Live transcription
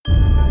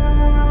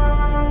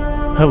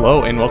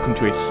Hello and welcome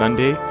to a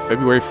Sunday,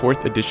 February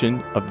 4th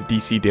edition of the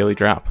DC Daily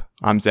Drop.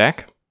 I'm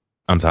Zach.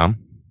 I'm Tom.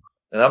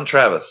 And I'm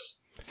Travis.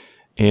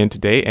 And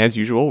today, as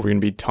usual, we're going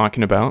to be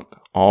talking about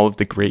all of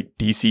the great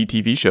DC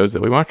TV shows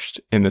that we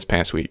watched in this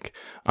past week.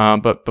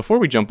 But before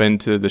we jump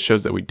into the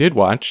shows that we did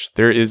watch,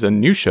 there is a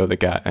new show that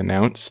got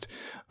announced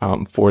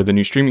for the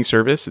new streaming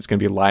service. It's going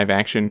to be live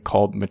action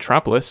called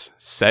Metropolis,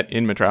 set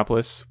in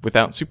Metropolis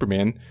without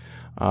Superman.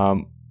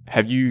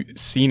 Have you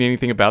seen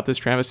anything about this,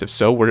 Travis? If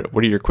so, what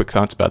are your quick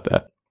thoughts about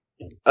that?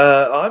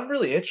 I'm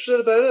really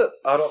interested about it.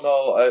 I don't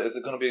know. Is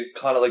it going to be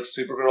kind of like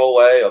Supergirl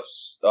way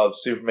of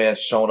Superman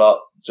showing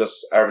up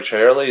just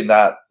arbitrarily,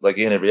 not like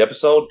in every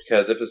episode?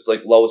 Because if it's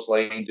like Lois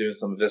Lane doing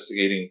some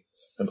investigating,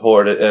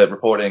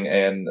 reporting,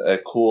 and a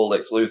cool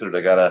Lex Luthor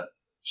that got a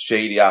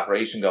shady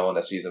operation going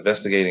that she's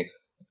investigating,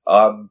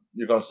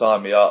 you're going to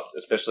sign me up,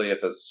 especially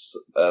if it's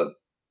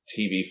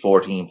TV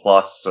 14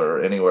 plus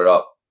or anywhere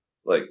up,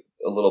 like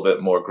a little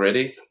bit more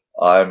gritty.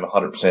 I'm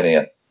 100%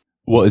 in.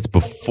 Well, it's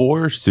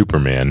before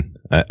Superman.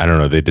 I don't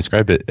know. They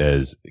described it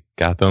as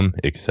Gotham,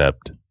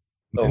 except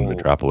in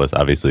Metropolis,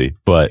 obviously.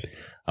 But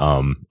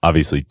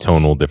obviously,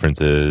 tonal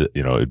differences.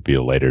 You know, it'd be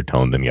a lighter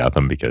tone than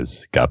Gotham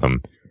because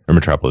Gotham or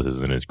Metropolis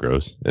isn't as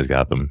gross as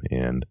Gotham,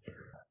 and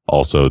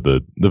also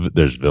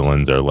there's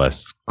villains are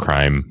less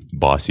crime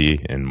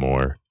bossy and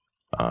more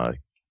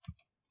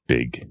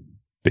big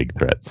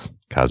threats,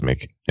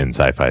 cosmic and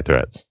sci-fi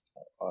threats.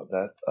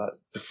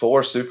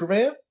 Before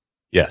Superman?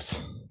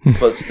 Yes.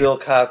 But still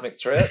cosmic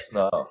threats?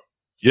 No.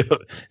 Yeah.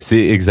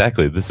 See,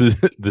 exactly. This is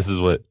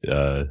what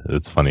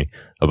that's funny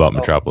about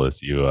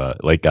Metropolis. You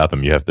like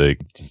Gotham, you have to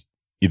just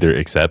either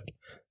accept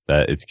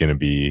that it's going to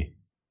be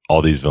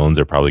all these villains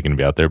are probably going to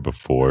be out there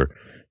before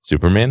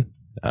Superman,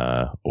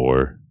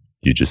 or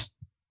you just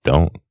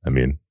don't. I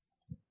mean,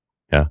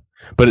 yeah.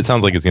 But it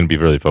sounds like it's going to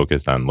be really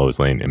focused on Lois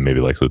Lane and maybe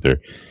Lex Luthor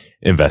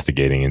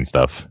investigating and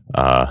stuff,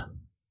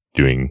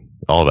 doing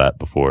all that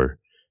before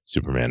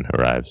Superman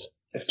arrives.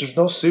 If there's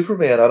no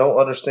Superman, I don't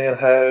understand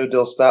how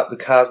they'll stop the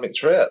cosmic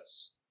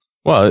threats.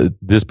 Well,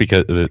 just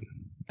because,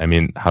 I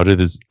mean, how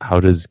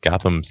does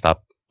Gotham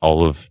stop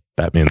all of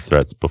Batman's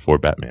threats before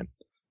Batman?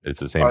 It's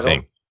the same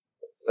thing.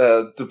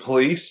 The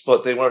police,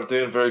 but they weren't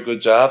doing a very good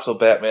job, so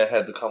Batman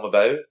had to come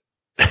about.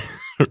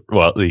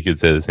 Well, you could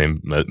say the same.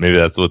 Maybe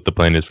that's what the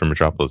plan is for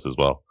Metropolis as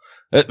well.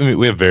 I mean,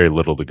 we have very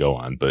little to go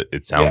on, but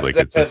it sounds like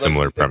it's a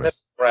similar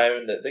premise.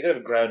 They could have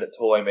a grounded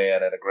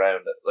Toyman and a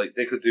grounded, like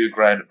they could do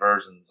grounded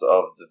versions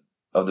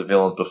of the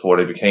villains before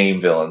they became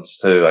villains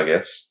too, I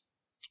guess.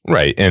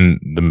 Right, and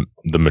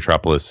the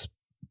Metropolis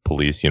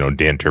police, you know,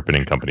 Dan Turpin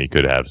and company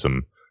could have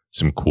some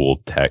cool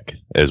tech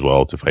as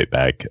well to fight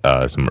back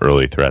some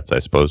early threats, I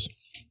suppose.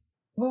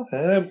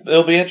 Okay,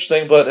 it'll be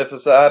interesting, but if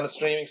it's on the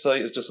streaming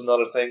site, it's just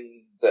another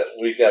thing that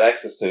we get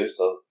access to.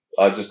 So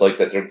I just like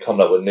that they're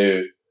coming up with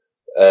new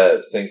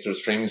things through the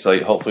streaming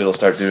site. Hopefully, they'll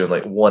start doing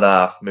like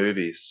one-off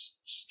movies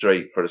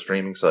straight for the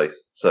streaming site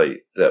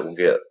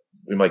that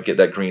we might get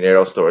that Green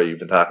Arrow story you've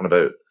been talking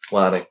about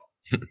planning.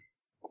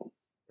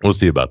 We'll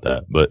see about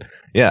that, but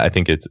yeah, I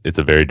think it's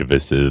a very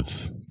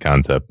divisive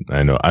concept.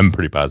 I know I'm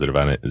pretty positive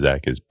on it.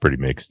 Zach is pretty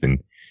mixed,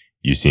 and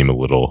you seem a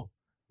little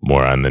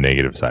more on the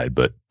negative side.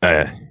 But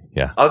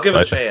yeah, I'll give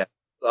it a chance.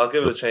 I'll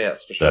give it a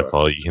chance for sure. That's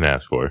all you can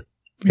ask for.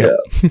 Yeah.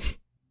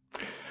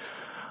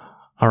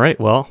 All right,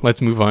 well,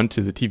 let's move on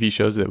to the TV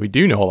shows that we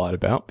do know a lot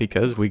about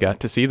because we got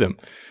to see them.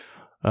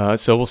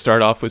 So we'll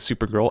start off with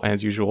Supergirl,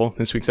 as usual.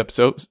 This week's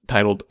episode is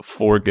titled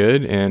For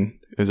Good, and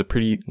it was a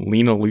pretty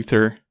Lena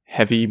Luthor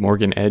heavy,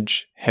 Morgan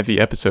Edge heavy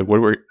episode.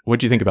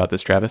 What'd you think about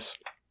this, Travis?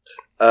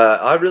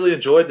 I really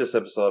enjoyed this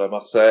episode, I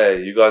must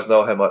say. You guys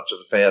know how much of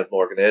a fan of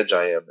Morgan Edge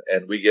I am,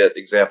 and we get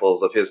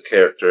examples of his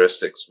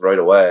characteristics right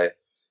away.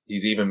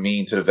 He's even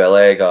mean to the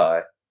valet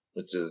guy,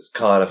 which is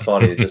kind of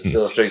funny. It just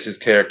illustrates his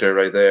character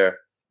right there.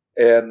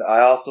 And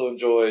I also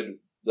enjoyed,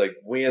 like,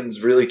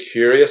 Wayne's really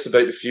curious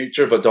about the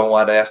future, but don't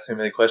want to ask too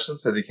many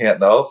questions because he can't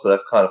know. So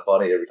that's kind of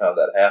funny every time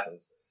that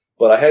happens.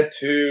 But I had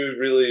two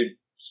really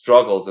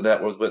struggles, and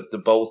that was with the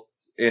both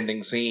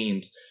ending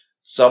scenes.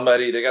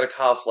 They got to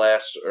call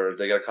Flash or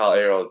they got to call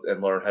Arrow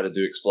and learn how to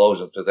do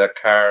explosions because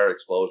that car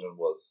explosion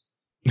was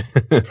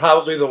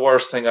probably the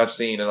worst thing I've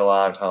seen in a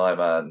long time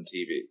on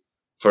TV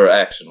for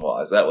action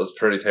wise. That was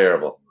pretty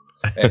terrible.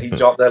 And he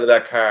jumped out of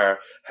that car.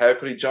 How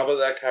could he jump out of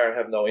that car and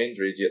have no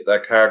injuries? Yet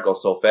that car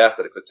goes so fast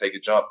that it could take a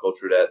jump, go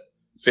through that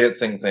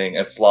fencing thing,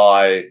 and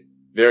fly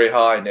very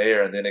high in the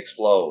air and then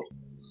explode.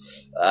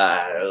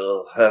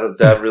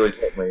 That really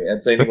took me.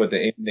 And same thing with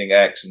the ending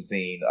action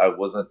scene. I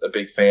wasn't a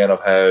big fan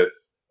of how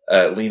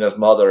Lena's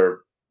mother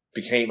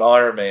became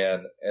Iron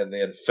Man and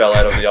then fell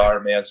out of the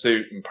Iron Man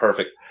suit and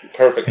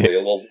perfectly. A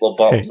little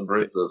bumps and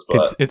bruises.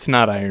 But it's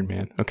not Iron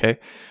Man, okay?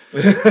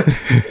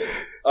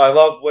 I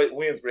love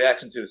Wayne's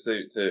reaction to the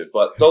suit too,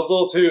 but those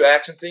little two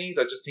action scenes,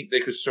 I just think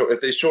they could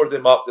if they shored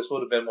them up, this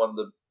would have been one of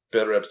the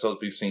better episodes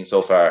we've seen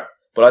so far.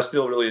 But I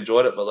still really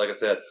enjoyed it. But like I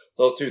said,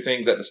 those two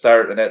things at the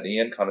start and at the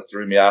end kind of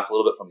threw me off a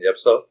little bit from the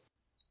episode.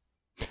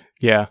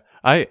 Yeah,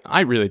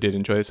 I really did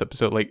enjoy this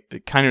episode.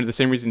 Like, kind of the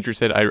same reasons you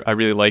said. I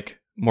really like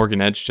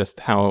Morgan Edge,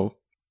 just how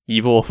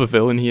evil of a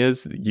villain he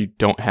is. You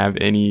don't have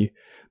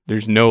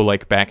there's no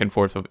like back and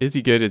forth of is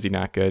he good, is he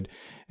not good?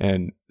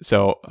 And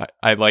so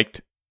I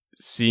liked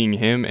seeing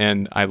him,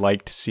 and I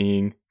liked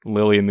seeing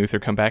Lillian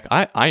Luthor come back.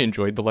 I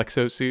enjoyed the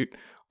Lexo suit.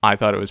 I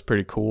thought it was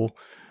pretty cool.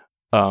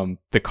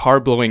 The car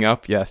blowing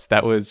up, yes,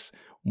 that was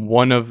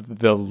one of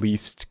the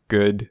least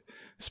good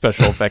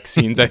special effects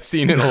scenes I've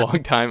seen in a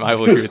long time. I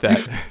will agree with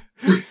that.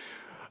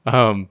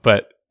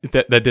 But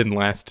that didn't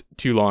last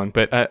too long.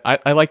 But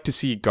I like to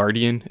see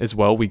Guardian as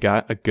well. We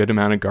got a good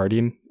amount of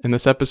Guardian in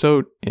this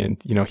episode,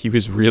 and he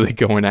was really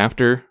going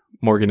after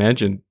Morgan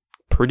Edge, and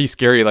pretty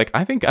scary. Like,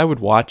 I think I would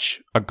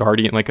watch a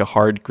Guardian, like a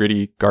hard,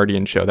 gritty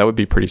Guardian show. That would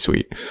be pretty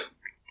sweet.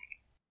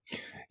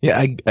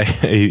 Yeah,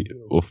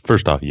 well,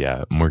 first off,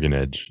 yeah, Morgan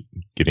Edge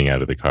getting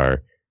out of the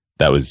car,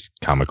 that was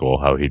comical,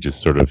 how he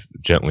just sort of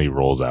gently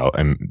rolls out,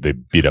 and they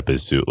beat up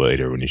his suit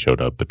later when he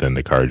showed up, but then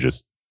the car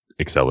just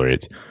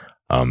accelerates.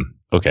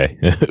 Okay,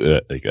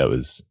 like that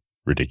was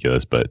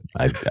ridiculous, but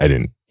I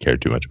didn't care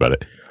too much about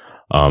it.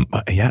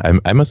 Yeah,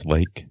 I must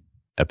like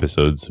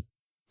episodes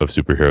of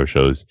superhero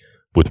shows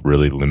with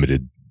really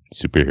limited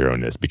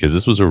superhero-ness, because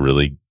this was a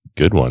really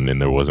good one, and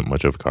there wasn't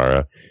much of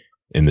Kara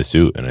in the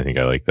suit, and I think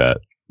I like that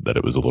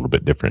it was a little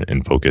bit different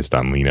and focused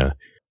on Lena,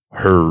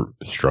 her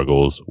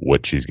struggles,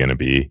 what she's going to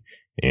be,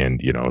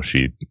 and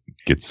she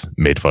gets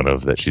made fun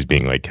of that she's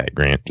being like Cat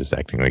Grant, just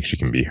acting like she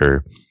can be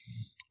her,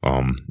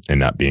 and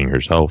not being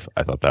herself.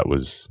 I thought that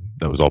was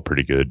all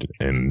pretty good,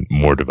 and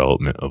more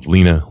development of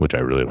Lena, which I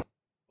really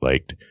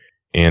liked.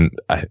 And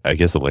I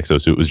guess the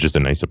Lexo suit was just a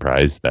nice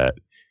surprise that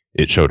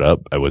it showed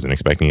up. I wasn't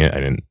expecting it. I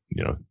didn't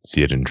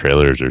see it in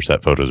trailers or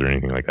set photos or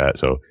anything like that,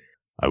 so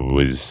I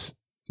was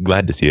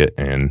glad to see it.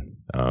 And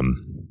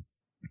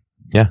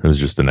yeah, it was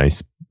just a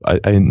nice, I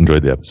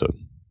enjoyed the episode.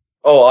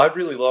 Oh, I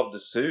really loved the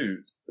suit.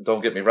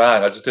 Don't get me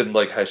wrong. I just didn't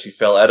like how she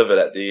fell out of it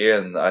at the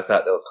end. I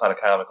thought that was kind of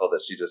comical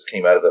that she just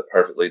came out of it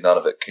perfectly. None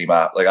of it came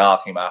out, like all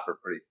came after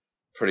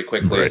pretty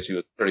quickly, right. And she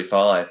was pretty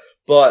fine.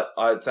 But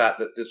I thought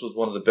that this was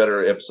one of the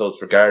better episodes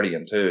for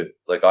Guardian too.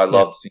 Like, I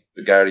loved seeing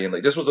the Guardian.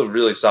 Like, this was a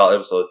really solid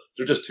episode.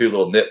 They're just two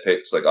little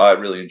nitpicks. Like, I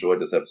really enjoyed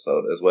this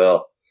episode as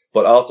well.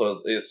 But also,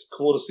 it's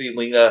cool to see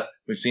Lena.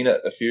 We've seen it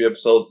a few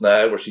episodes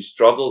now where she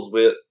struggles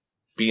with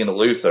being a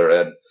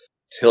Luthor and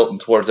tilting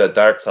towards that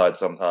dark side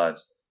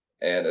sometimes.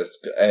 And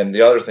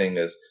the other thing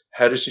is,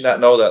 how does she not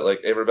know that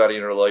like everybody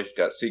in her life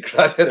got secret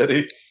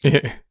identities?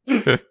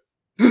 Yeah.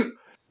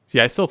 See,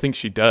 I still think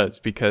she does,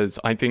 because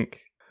I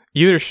think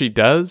either she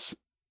does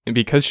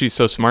because she's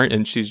so smart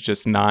and she's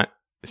just not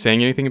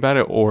saying anything about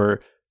it,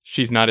 or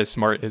she's not as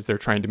smart as they're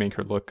trying to make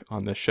her look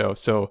on this show.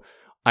 So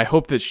I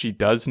hope that she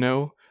does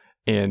know,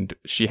 and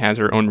she has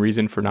her own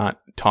reason for not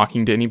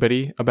talking to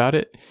anybody about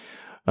it.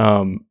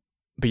 But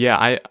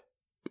yeah,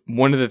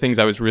 one of the things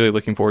I was really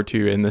looking forward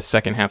to in the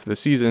second half of the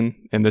season,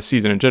 and this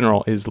season in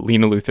general, is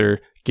Lena Luthor,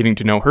 getting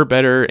to know her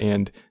better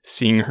and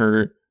seeing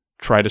her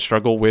try to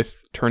struggle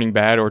with turning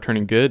bad or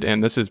turning good.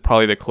 And this is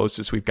probably the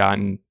closest we've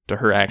gotten to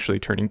her actually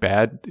turning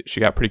bad. She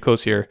got pretty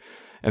close here.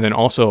 And then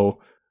also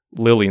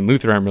Lillian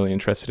Luthor I'm really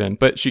interested in.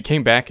 But she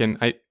came back, and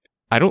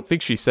I don't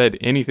think she said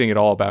anything at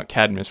all about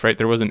Cadmus, right?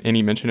 There wasn't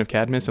any mention of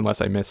Cadmus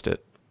unless I missed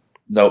it.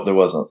 Nope, there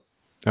wasn't.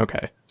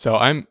 Okay. So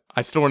I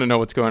still want to know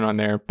what's going on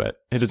there, but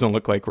it doesn't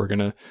look like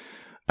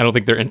I don't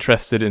think they're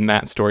interested in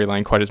that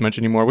storyline quite as much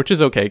anymore, which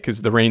is okay,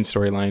 because the Reign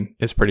storyline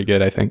is pretty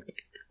good, I think.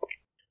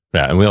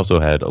 Yeah, and we also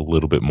had a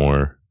little bit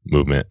more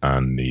movement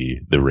on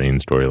the Reign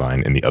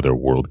storyline and the other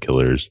world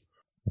killers,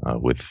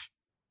 with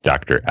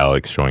Dr.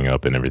 Alex showing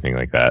up and everything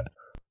like that.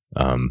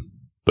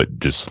 But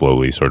just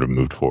slowly sort of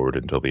moved forward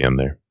until the end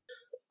there.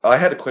 I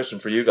had a question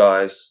for you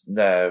guys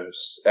now,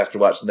 after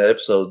watching that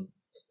episode.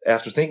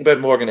 After thinking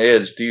about Morgan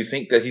Edge, do you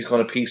think that he's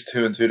going to piece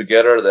two and two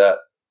together, that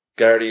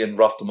Guardian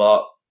roughed him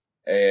up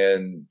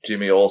and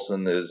Jimmy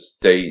Olsen is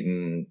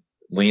dating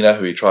Lena,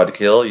 who he tried to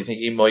kill? You think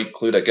he might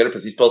clue that together?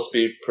 Because he's supposed to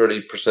be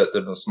pretty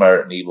perceptive and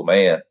smart and evil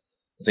man.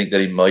 I think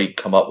that he might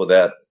come up with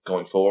that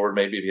going forward,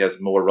 maybe, if he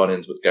has more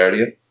run-ins with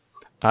Guardian.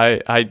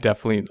 I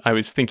definitely, I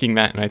was thinking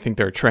that, and I think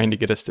they're trying to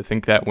get us to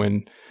think that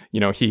when,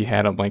 he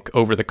had him like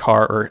over the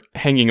car or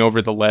hanging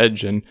over the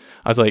ledge, and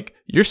I was like,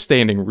 you're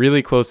standing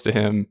really close to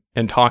him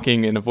and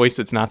talking in a voice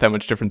that's not that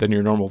much different than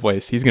your normal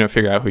voice. He's going to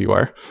figure out who you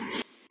are.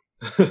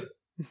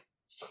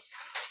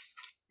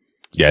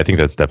 Yeah, I think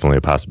that's definitely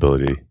a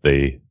possibility.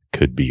 They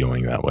could be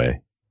going that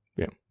way.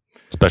 Yeah.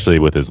 Especially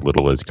with as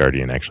little as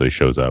Guardian actually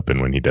shows up,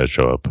 and when he does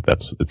show up,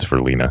 it's for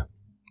Lena.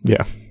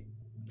 Yeah.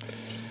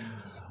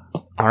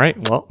 All right,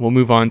 well, we'll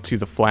move on to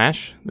The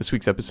Flash, this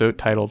week's episode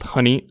titled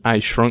Honey, I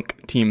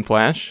Shrunk Team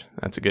Flash.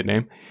 That's a good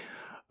name.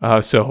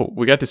 So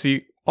we got to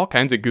see all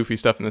kinds of goofy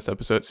stuff in this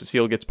episode.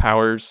 Cecile gets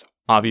powers.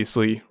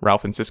 Obviously,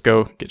 Ralph and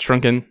Cisco get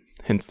shrunken,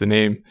 hence the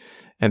name.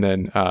 And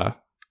then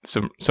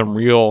some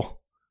real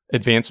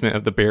advancement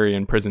of the Barry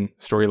in prison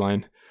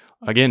storyline.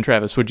 Again,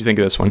 Travis, what'd you think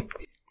of this one?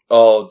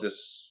 Oh,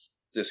 this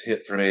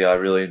hit for me. I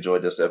really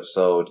enjoyed this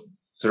episode.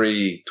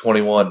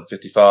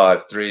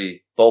 3/21/55,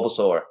 3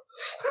 Bulbasaur.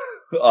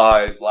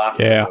 I laughed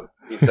when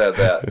he said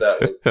that.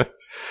 That was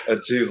And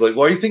she was like,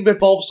 "Why do you think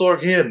about Bulbasaur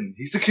again?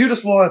 He's the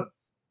cutest one."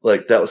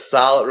 Like, that was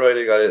solid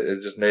writing.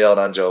 It just nailed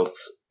on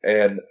jokes.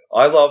 And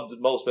I loved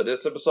most about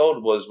this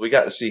episode was we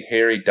got to see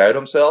Harry doubt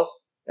himself,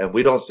 and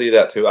we don't see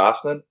that too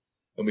often.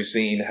 And we've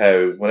seen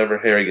how whenever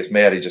Harry gets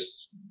mad, he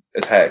just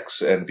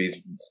attacks and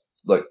be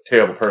like a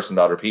terrible person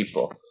to other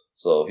people.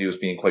 So he was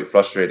being quite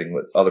frustrating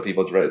with other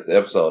people throughout the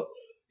episode.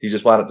 He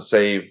just wanted to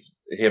save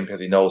him because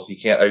he knows he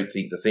can't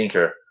outthink the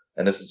thinker.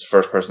 And this is the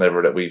first person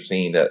ever that we've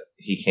seen that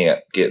he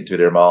can't get into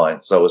their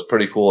mind. So it was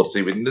pretty cool to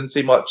see. We didn't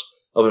see much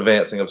of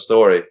advancing of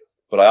story,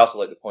 but I also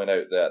like to point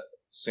out that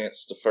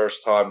since the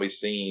first time we've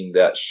seen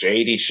that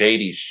shady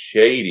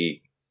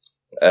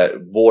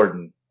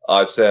Warden,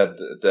 I've said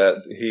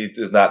that he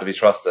is not to be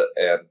trusted,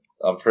 and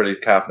I'm pretty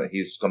confident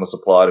he's going to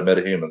supply the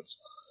metahumans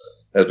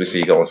as we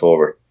see going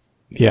forward.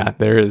 Yeah,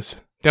 there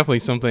is definitely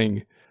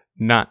something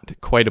not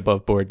quite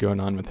above board going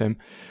on with him.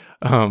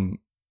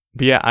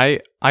 But yeah,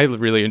 I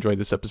really enjoyed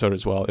this episode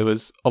as well. It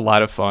was a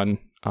lot of fun.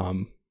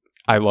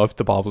 I loved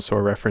the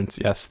Bulbasaur reference.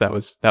 Yes, that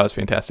was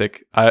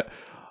fantastic.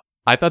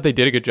 I thought they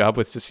did a good job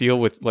with Cecile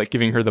with like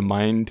giving her the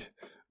mind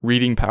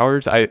reading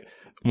powers.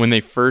 When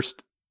they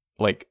first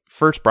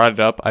brought it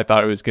up, I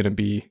thought it was going to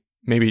be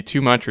maybe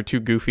too much or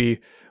too goofy.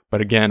 But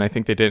again, I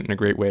think they did it in a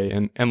great way.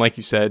 And like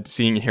you said,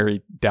 seeing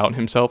Harry doubt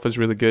himself is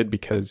really good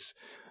because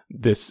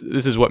this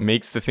is what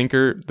makes the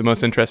thinker the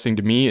most interesting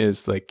to me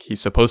is like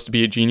he's supposed to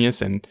be a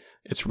genius, and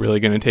it's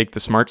really going to take the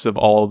smarts of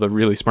all the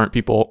really smart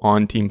people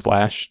on Team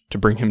Flash to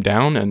bring him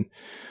down. And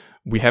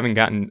we haven't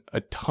gotten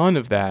a ton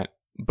of that,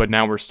 but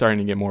now we're starting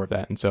to get more of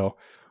that. And so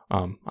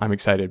I'm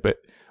excited. But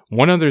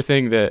one other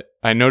thing that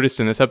I noticed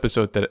in this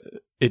episode that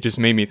it just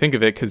made me think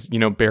of it, because, you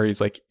know,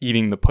 Barry's like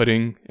eating the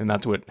pudding and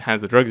that's what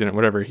has the drugs in it,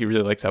 whatever. He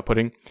really likes that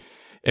pudding.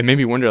 It made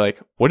me wonder,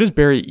 like, what is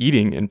Barry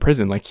eating in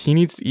prison? Like, he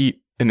needs to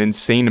eat an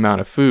insane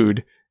amount of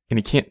food and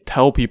he can't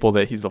tell people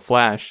that he's the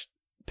Flash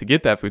to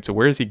get that food. So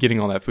where is he getting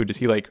all that food? Is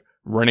he like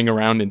running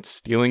around and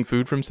stealing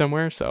food from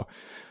somewhere? So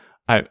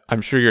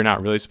I'm sure you're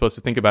not really supposed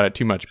to think about it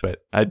too much, but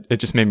it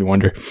just made me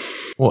wonder.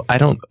 Well, I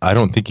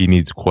don't think he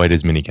needs quite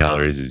as many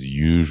calories as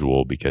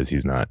usual because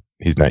he's not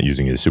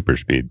using his super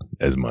speed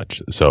as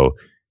much. So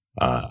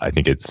I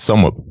think it's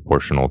somewhat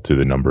proportional to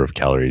the number of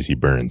calories he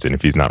burns. And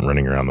if he's not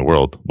running around the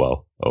world,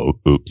 well,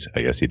 oops,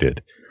 I guess he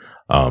did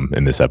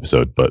in this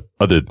episode. But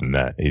other than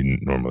that, he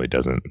normally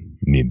doesn't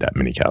need that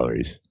many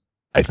calories.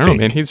 I don't know,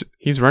 man.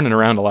 He's running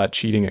around a lot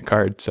cheating at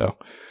cards. So,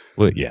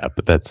 well, yeah,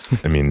 but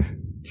that's, I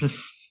mean.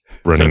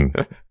 Running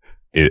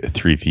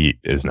 3 feet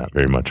is not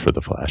very much for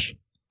the Flash.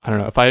 I don't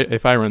know.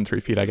 If I run 3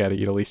 feet, I got to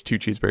eat at least 2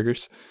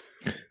 cheeseburgers.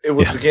 It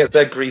was against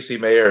that greasy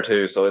mayor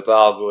too, so it's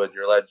all good.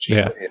 You're allowed to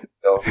cheat with him.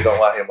 You don't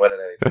want him winning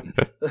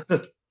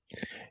anything.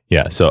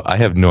 Yeah. So I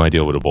have no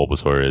idea what a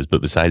Bulbasaur is,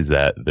 but besides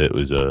that, it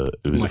was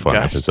a fun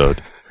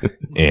episode,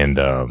 and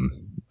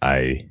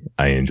I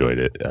enjoyed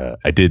it.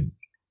 I did.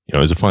 It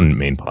was a fun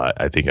main plot.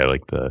 I think I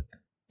liked the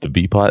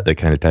B plot that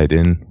kind of tied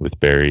in with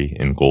Barry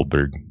and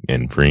Goldberg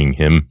and freeing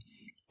him.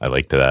 I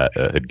liked that.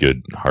 Had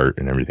good heart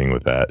and everything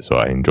with that. So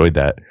I enjoyed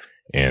that.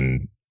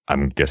 And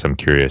I'm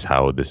curious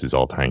how this is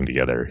all tying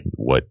together,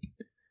 what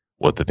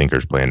the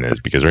Thinker's plan is,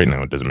 because right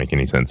now it doesn't make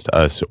any sense to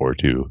us or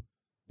to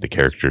the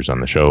characters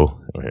on the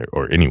show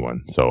or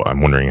anyone. So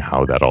I'm wondering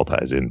how that all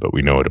ties in, but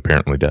we know it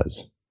apparently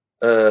does.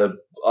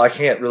 I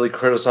can't really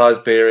criticize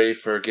Barry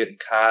for getting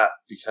caught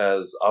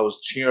because I was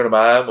cheering him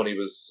on when he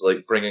was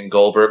like bringing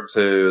Goldberg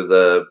to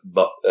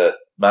the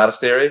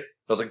monastery. I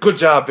was like, "Good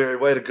job, Barry,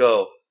 way to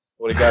go."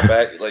 When he got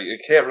back, like, you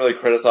can't really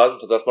criticize him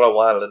because that's what I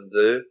wanted him to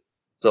do.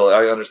 So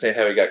I understand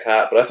how he got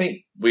caught, but I think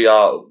we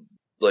all,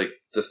 like,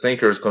 the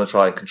Thinker is going to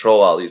try and control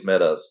all these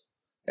metas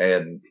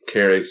and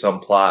carry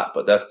some plot,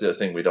 but that's the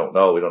thing we don't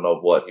know. We don't know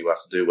what he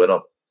wants to do with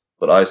them.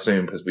 But I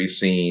assume because we've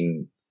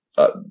seen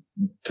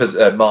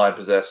mind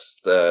possess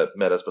the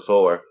metas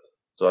before,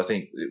 so I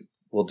think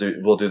we'll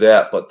do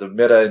that. But the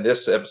meta in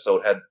this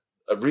episode had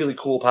a really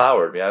cool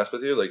power. To be honest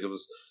with you, like, it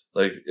was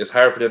like it's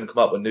hard for them to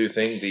come up with new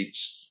things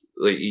each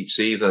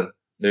season,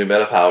 new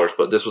meta powers,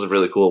 but this was a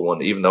really cool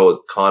one, even though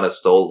it kind of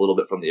stole a little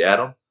bit from the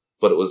Atom,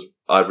 but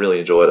I really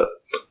enjoyed it.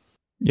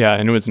 Yeah,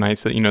 and it was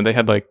nice that, they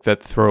had like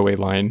that throwaway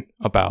line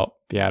about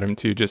the Atom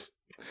too, just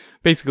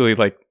basically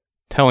like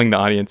telling the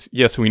audience,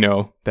 yes, we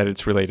know that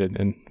it's related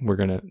and we're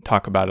going to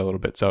talk about it a little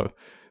bit. So,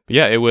 but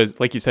yeah, it was,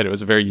 like you said, it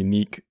was a very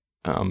unique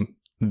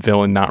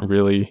villain, not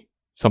really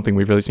something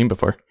we've really seen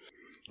before.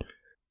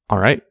 All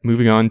right,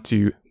 moving on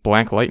to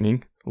Black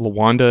Lightning,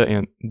 Lawanda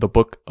and the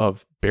Book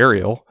of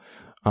Burial.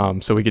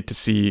 So we get to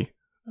see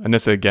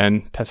Anissa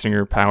again testing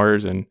her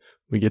powers, and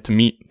we get to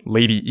meet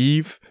Lady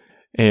Eve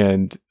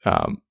and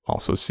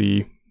also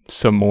see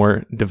some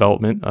more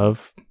development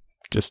of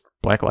just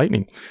Black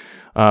Lightning.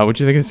 What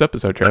do you think of this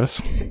episode,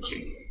 Travis?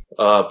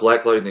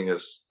 Black Lightning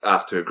is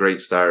off to a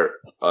great start.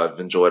 I've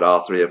enjoyed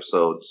all 3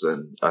 episodes,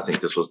 and I think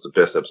this was the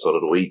best episode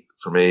of the week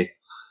for me.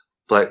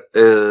 I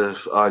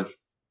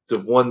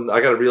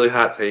got a really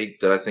hot take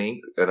that I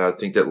think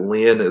that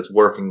Lynn is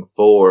working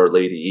for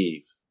Lady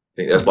Eve. I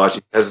think that's why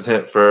she's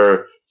hesitant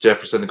for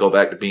Jefferson to go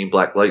back to being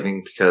Black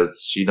Lightning,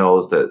 because she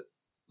knows that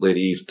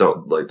Lady Eve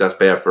don't like that's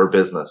bad for her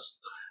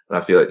business. And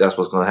I feel like that's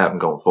what's going to happen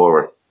going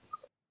forward.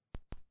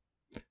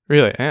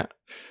 Really? Yeah.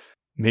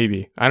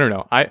 Maybe. I don't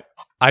know.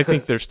 I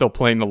think they're still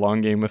playing the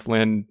long game with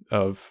Lynn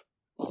of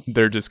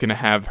they're just going to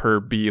have her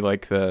be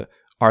like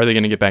are they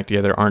going to get back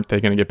together? Aren't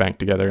they going to get back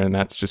together? And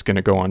that's just going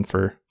to go on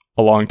for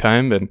a long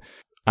time. And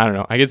I don't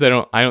know. I guess I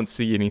don't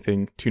see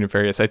anything too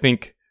nefarious. I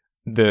think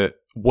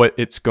what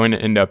it's going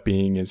to end up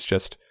being is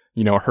just,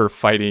 her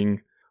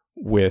fighting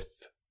with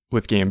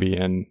Gambi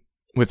and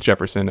with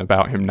Jefferson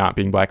about him not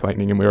being Black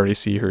Lightning. And we already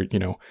see her,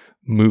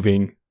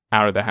 moving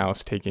out of the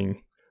house,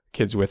 taking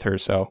kids with her.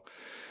 So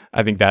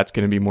I think that's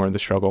going to be more of the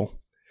struggle.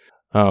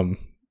 I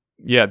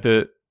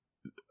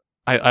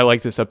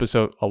like this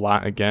episode a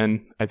lot.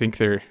 Again, I think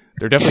they're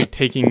definitely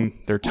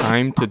taking their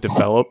time to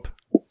develop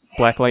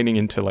Black Lightning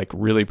and to like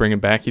really bring him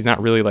back. He's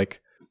not really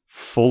like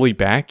fully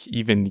back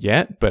even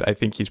yet, but I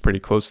think he's pretty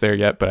close there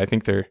yet. But I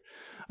think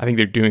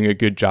they're doing a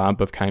good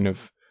job of kind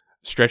of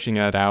stretching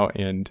that out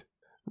and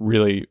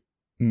really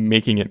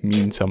making it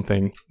mean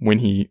something when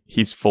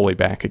he's fully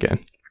back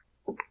again.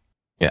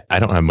 Yeah, I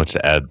don't have much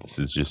to add. This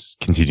is just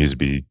continues to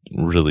be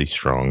really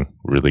strong,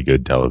 really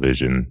good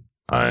television.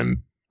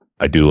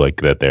 I do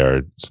like that they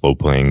are slow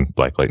playing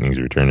Black Lightning's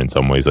return in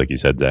some ways, like you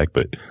said, Zach,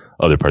 but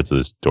other parts of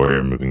the story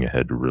are moving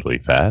ahead really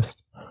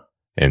fast.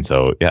 And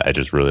so, yeah, I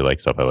just really like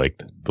stuff. I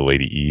liked the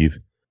Lady Eve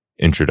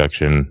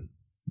introduction.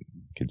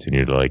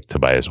 Continue to like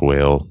Tobias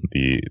Whale.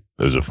 There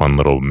was a fun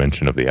little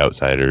mention of the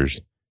Outsiders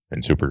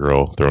and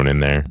Supergirl thrown in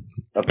there.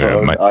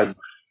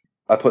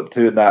 I put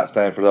 2 in that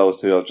stand for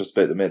those 2. I was just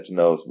about to mention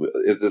those.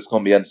 Is this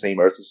going to be on the same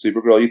Earth as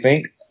Supergirl, you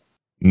think?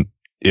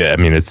 Yeah, I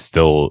mean, it's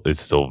still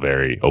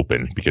very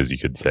open because you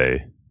could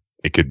say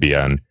it could be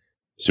on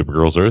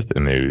Supergirl's Earth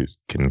and they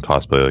can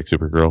cosplay like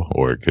Supergirl,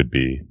 or it could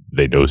be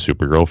they know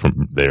Supergirl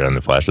from they're on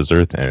the Flash's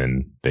Earth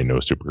and they know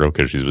Supergirl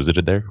because she's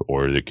visited there,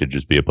 or it could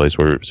just be a place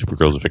where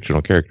Supergirl's a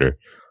fictional character.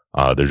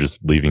 They're just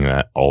leaving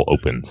that all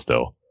open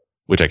still,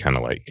 which I kind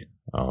of like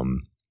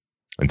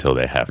until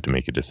they have to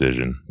make a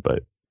decision.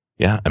 But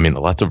yeah, I mean,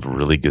 lots of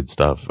really good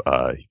stuff.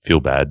 Feel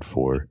bad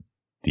for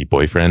the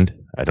boyfriend.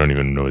 I don't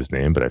even know his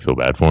name, but I feel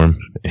bad for him.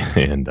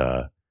 And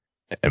the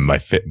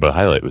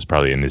highlight was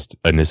probably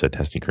Anissa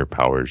testing her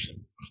powers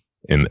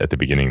at the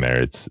beginning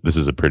there. This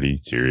is a pretty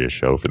serious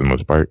show for the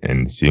most part,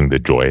 and seeing the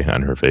joy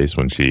on her face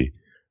when she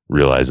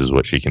realizes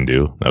what she can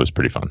do, that was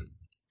pretty fun.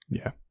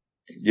 Yeah,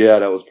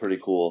 that was pretty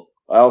cool.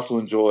 I also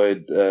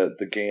enjoyed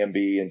the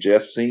Gambi and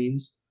Jeff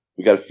scenes.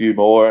 We got a few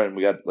more, and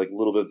we got like a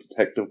little bit of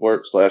detective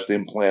work /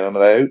 them planning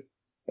it out.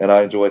 And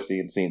I enjoy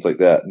seeing scenes like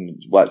that and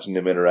watching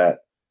them interact.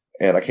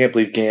 And I can't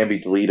believe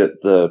Gambi deleted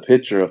the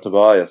picture of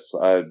Tobias.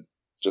 I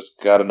just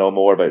got to know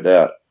more about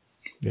that.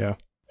 Yeah.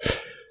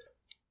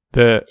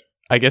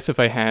 I guess if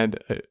I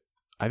had,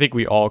 I think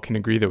we all can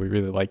agree that we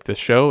really like this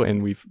show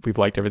and we've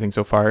liked everything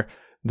so far.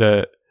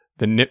 The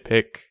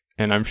nitpick,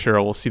 and I'm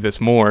sure we'll see this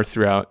more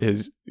throughout,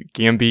 is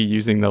Gambi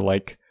using the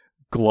like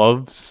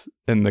gloves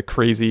and the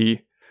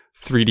crazy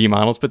 3D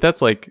models. But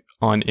that's like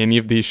on any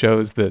of these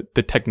shows, the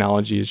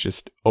technology is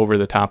just over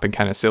the top and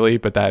kind of silly,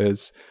 but that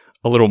is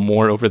a little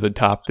more over the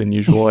top than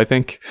usual, I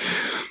think.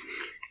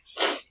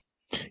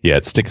 Yeah,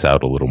 it sticks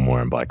out a little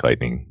more in Black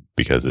Lightning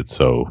because it's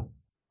so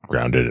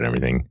grounded and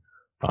everything.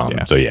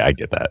 So yeah, I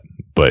get that.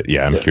 But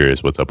yeah, I'm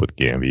curious what's up with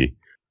Gambi,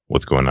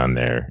 what's going on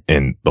there.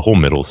 And the whole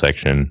middle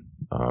section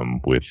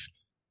with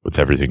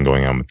everything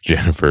going on with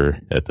Jennifer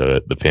at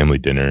the family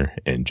dinner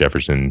and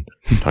Jefferson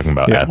talking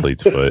about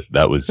athlete's foot,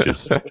 that was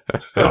just,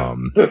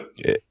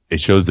 it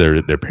shows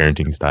their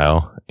parenting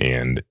style.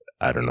 And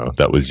I don't know,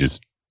 that was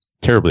just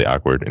terribly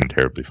awkward and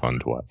terribly fun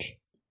to watch.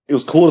 It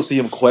was cool to see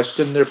them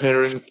question their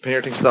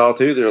parenting style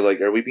too. They're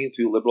like, "Are we being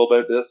too liberal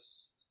about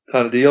this?"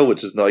 kind of deal,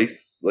 which is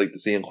nice. Like to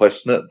see him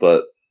question it,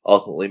 but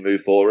ultimately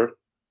move forward.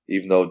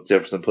 Even though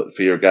Jefferson put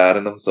fear of God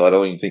in them, so I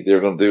don't even think they were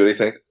going to do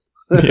anything.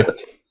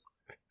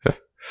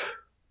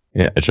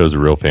 Yeah, it shows a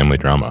real family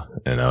drama,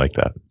 and I like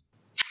that.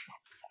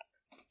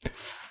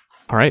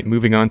 All right,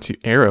 moving on to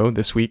Arrow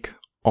this week.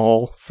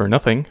 All for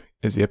Nothing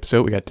is the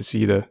episode. We got to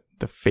see the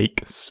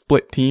fake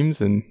split teams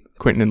and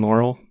Quentin and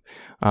Laurel.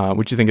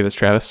 What'd you think of this,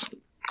 Travis?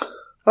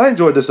 I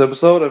enjoyed this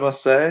episode, I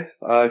must say.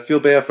 I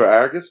feel bad for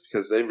Argus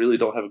because they really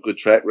don't have a good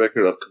track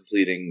record of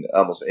completing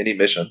almost any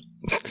mission.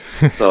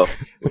 So,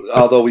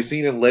 although we've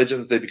seen in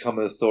Legends they become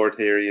an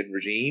authoritarian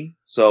regime,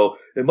 so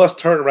it must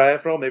turn around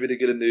for them. Maybe they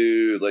get a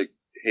new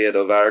head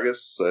of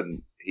Argus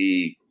and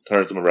he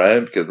turns them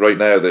around, because right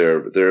now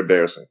they're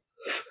embarrassing.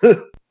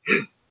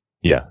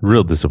 Yeah,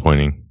 real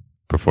disappointing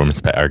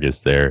performance by Argus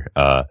there.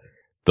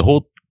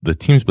 The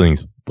team splitting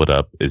split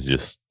up is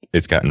just,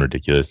 it's gotten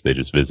ridiculous. They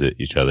just visit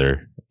each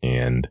other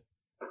and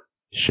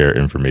share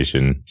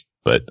information,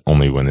 but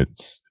only when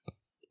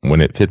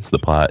it fits the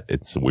plot.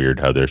 It's weird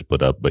how they're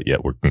split up, but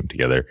yet working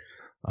together.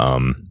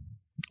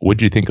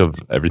 What'd you think of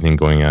everything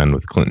going on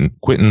with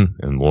Quentin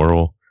and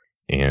Laurel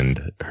and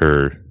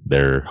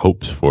their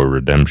hopes for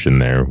redemption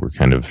there were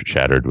kind of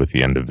shattered with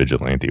the end of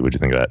Vigilante? What'd you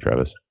think of that,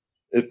 Travis?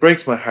 It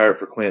breaks my heart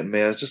for Quentin,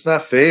 man. It's just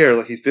not fair.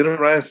 Like, he's been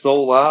around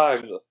so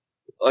long.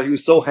 he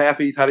was so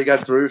happy how he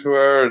got through to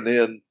her, and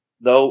then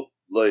no,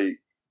 like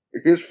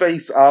his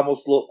face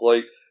almost looked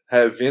like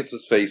how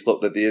Vince's face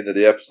looked at the end of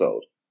the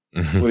episode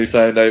when he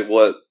found out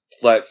what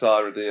Black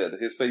Sire did.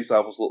 His face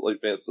almost looked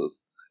like Vince's.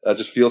 I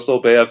just feel so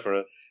bad for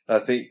him. I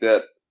think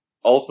that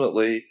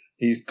ultimately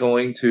he's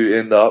going to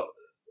end up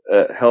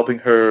helping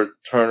her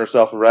turn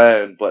herself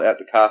around, but at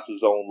the cost of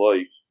his own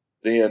life.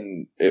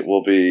 Then it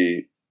will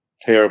be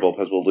terrible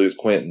because we'll lose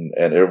Quentin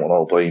and everyone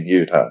will blame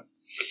you, Tom.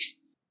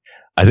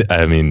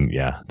 I mean,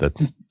 yeah,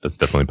 that's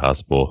definitely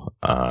possible.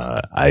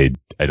 I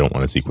don't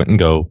want to see Quentin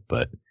go,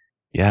 but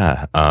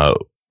yeah.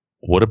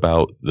 What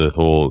about the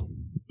whole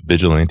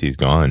Vigilante's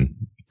gone?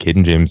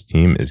 Caden James'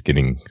 team is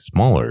getting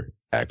smaller,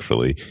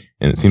 actually,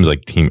 and it seems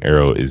like Team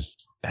Arrow is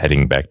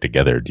heading back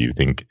together. Do you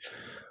think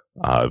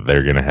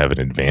they're going to have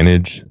an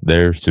advantage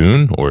there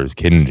soon, or is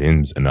Caden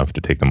James enough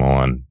to take them all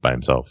on by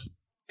himself?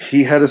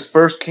 He had his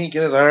first kink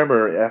in his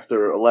armor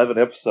after 11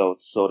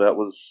 episodes, so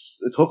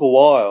it took a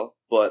while.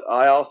 But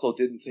I also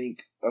didn't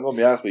think, I'm going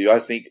to be honest with you,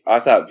 I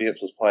thought Vince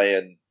was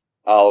playing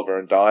Oliver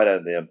and Dinah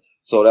and them.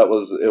 So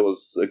it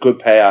was a good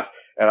path.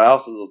 And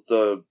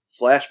the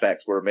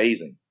flashbacks were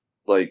amazing.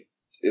 Like,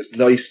 it's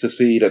nice to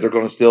see that they're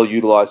going to still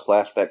utilize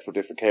flashbacks for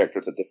different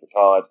characters at different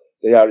times.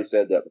 They already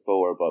said that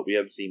before, but we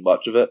haven't seen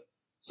much of it.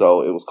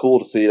 So it was cool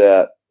to see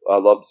that. I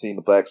loved seeing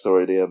the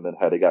backstory of them and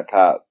how they got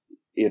caught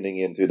ending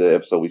into the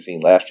episode we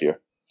seen last year.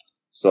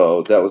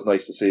 So that was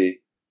nice to see.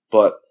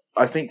 But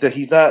I think that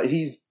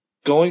he's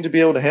going to be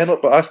able to handle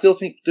it, but I still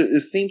think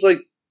it seems like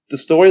the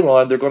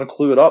storyline, they're going to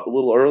clue it up a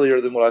little earlier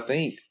than what I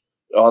think,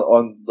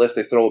 unless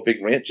they throw a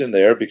big wrench in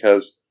there,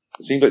 because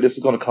it seems like this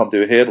is going to come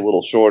to a head a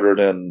little shorter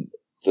than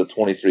the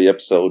 23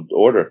 episode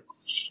order.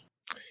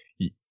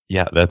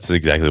 Yeah, that's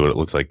exactly what it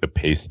looks like. The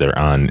pace they're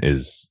on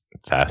is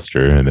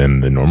faster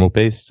than the normal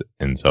pace,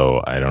 and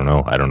so I don't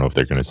know if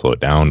they're going to slow it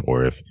down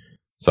or if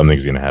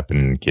something's going to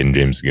happen. Caden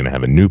James is going to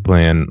have a new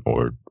plan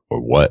or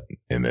what,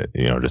 and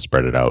to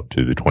spread it out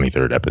to the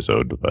 23rd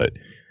episode. But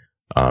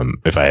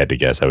if I had to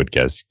guess, I would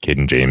guess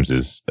Caden James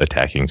is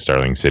attacking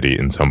Starling City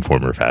in some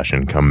form or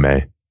fashion come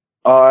May.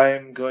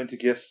 I'm going to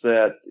guess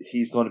that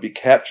he's going to be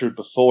captured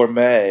before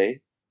May,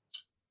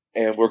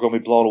 and we're going to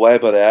be blown away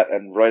by that.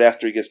 And right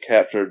after he gets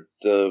captured,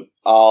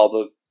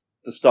 all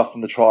the stuff from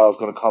the trial is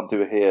going to come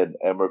to a head,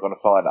 and we're going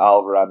to find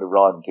Oliver on the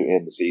run to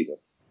end the season.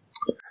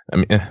 I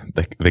mean,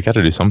 they got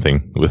to do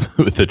something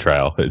with the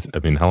trial.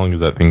 How long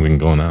has that thing been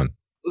going on?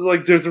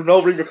 Like, there's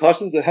no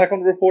repercussions. The heck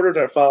on the reporters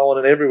are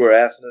following it everywhere,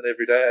 asking it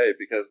every day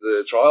because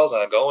the trial's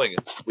ongoing.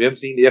 We haven't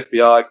seen the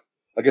FBI.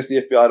 I guess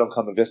the FBI don't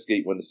come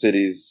investigate when the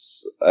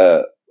city's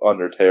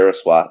under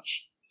terrorist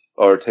watch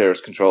or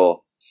terrorist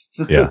control.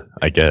 Yeah,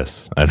 I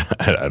guess. I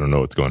don't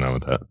know what's going on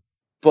with that.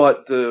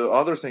 But the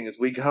other thing is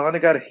we kind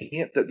of got a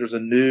hint that there's a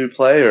new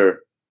player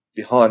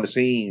behind the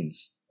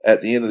scenes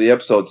at the end of the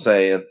episode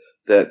saying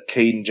that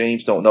Caden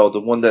James don't know. The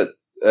one that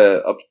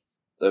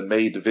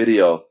made the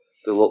video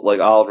that looked like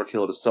Oliver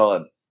killed his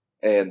son.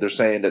 And they're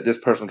saying that this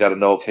person got to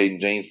know Caden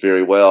James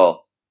very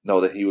well,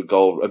 know that he would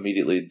go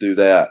immediately do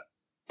that.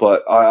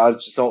 But I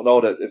just don't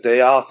know that if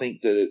they all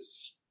think that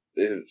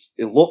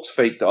it looks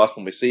fake to us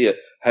when we see it,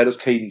 how does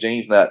Caden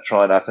James not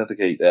try and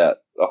authenticate that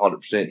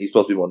 100%? He's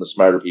supposed to be one of the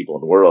smarter people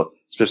in the world,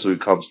 especially when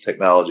it comes to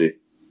technology.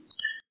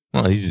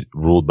 Well, he's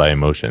ruled by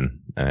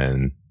emotion,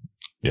 and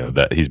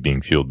that he's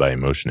being fueled by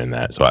emotion in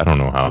that. So I don't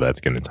know how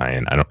that's going to tie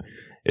in.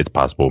 It's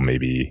possible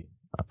maybe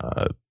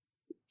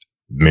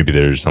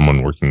there's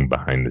someone working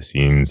behind the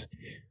scenes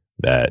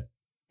that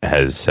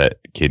has set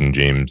Caden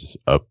James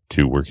up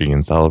to work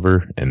against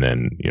Oliver, and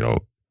then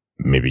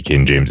maybe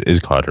Caden James is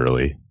caught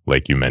early,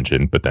 like you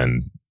mentioned, but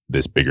then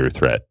this bigger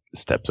threat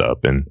steps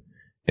up and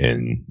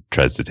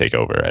tries to take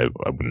over.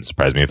 I wouldn't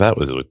surprise me if that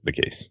was the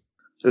case.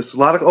 There's a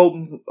lot of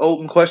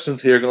open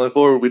questions here going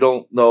forward. We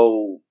don't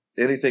know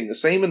anything. The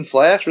same in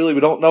Flash, really. We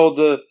don't know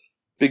the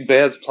big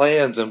bad's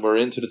plans, and we're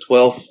into the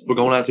 12th. We're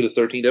going on to the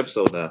 13th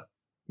episode now.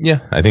 Yeah,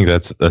 I think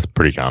that's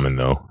pretty common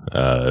though.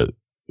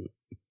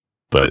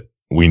 But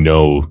we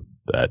know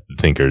that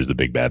Thinker is the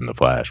big bad in the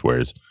Flash,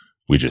 whereas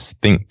we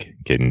just think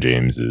Caden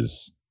James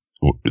is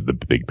the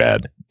big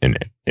bad in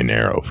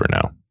Arrow for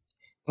now.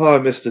 Oh, I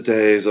missed the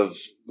days of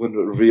when it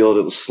revealed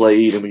it was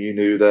Slade, and when you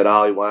knew that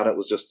all he wanted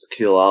was just to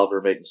kill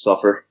Oliver, make him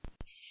suffer.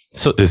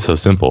 So it's so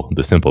simple.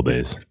 The simple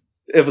days.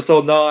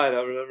 Episode 9,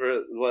 I remember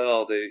it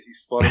well. He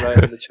spun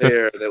around in the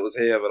chair, and it was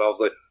him, and I was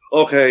like,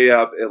 okay,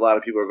 yeah, a lot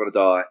of people are going to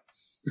die.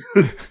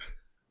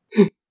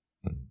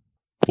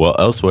 Well,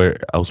 elsewhere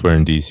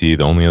in DC,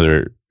 the only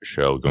other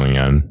show going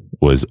on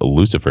was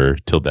Lucifer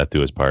Till Death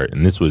Do Us Part,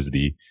 and this was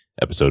the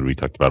episode we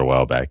talked about a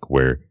while back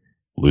where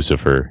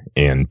Lucifer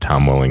and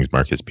Tom Welling's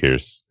Marcus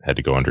Pierce had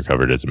to go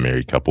undercover as a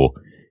married couple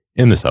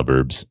in the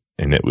suburbs,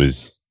 and it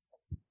was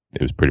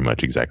pretty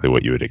much exactly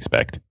what you would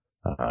expect.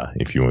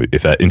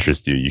 If that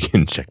interests you, you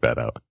can check that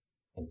out.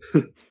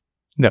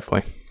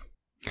 Definitely.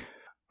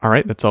 All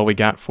right, that's all we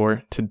got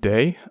for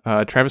today.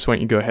 Travis, why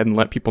don't you go ahead and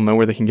let people know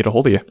where they can get a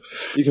hold of you?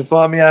 You can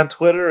find me on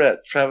Twitter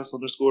at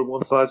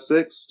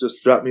Travis_156.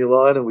 Just drop me a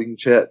line and we can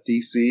chat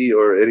DC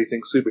or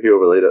anything superhero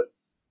related.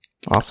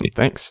 Awesome.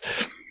 Thanks.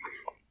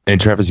 And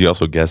Travis, you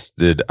also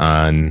guested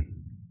on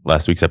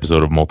last week's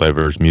episode of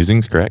Multiverse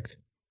Musings, correct?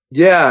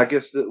 Yeah, I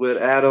guess that with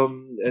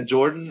Adam and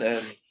Jordan,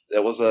 and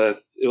it was a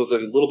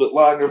little bit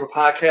longer of a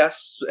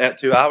podcast at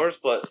 2 hours,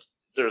 but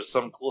there's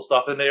some cool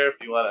stuff in there if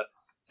you want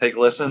to take a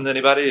listen.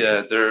 Anybody?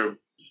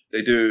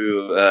 They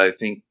do I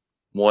think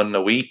one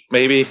a week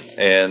maybe,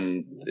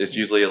 and it's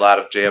usually a lot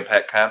of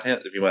jam-packed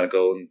content. If you want to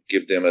go and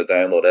give them a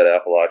download at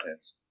Apple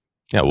iTunes.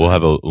 Yeah, we'll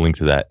have a link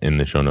to that in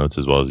the show notes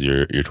as well as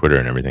your Twitter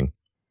and everything.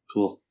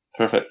 Cool.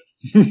 Perfect.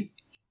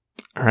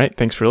 All right.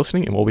 Thanks for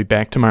listening, and we'll be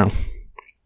back tomorrow.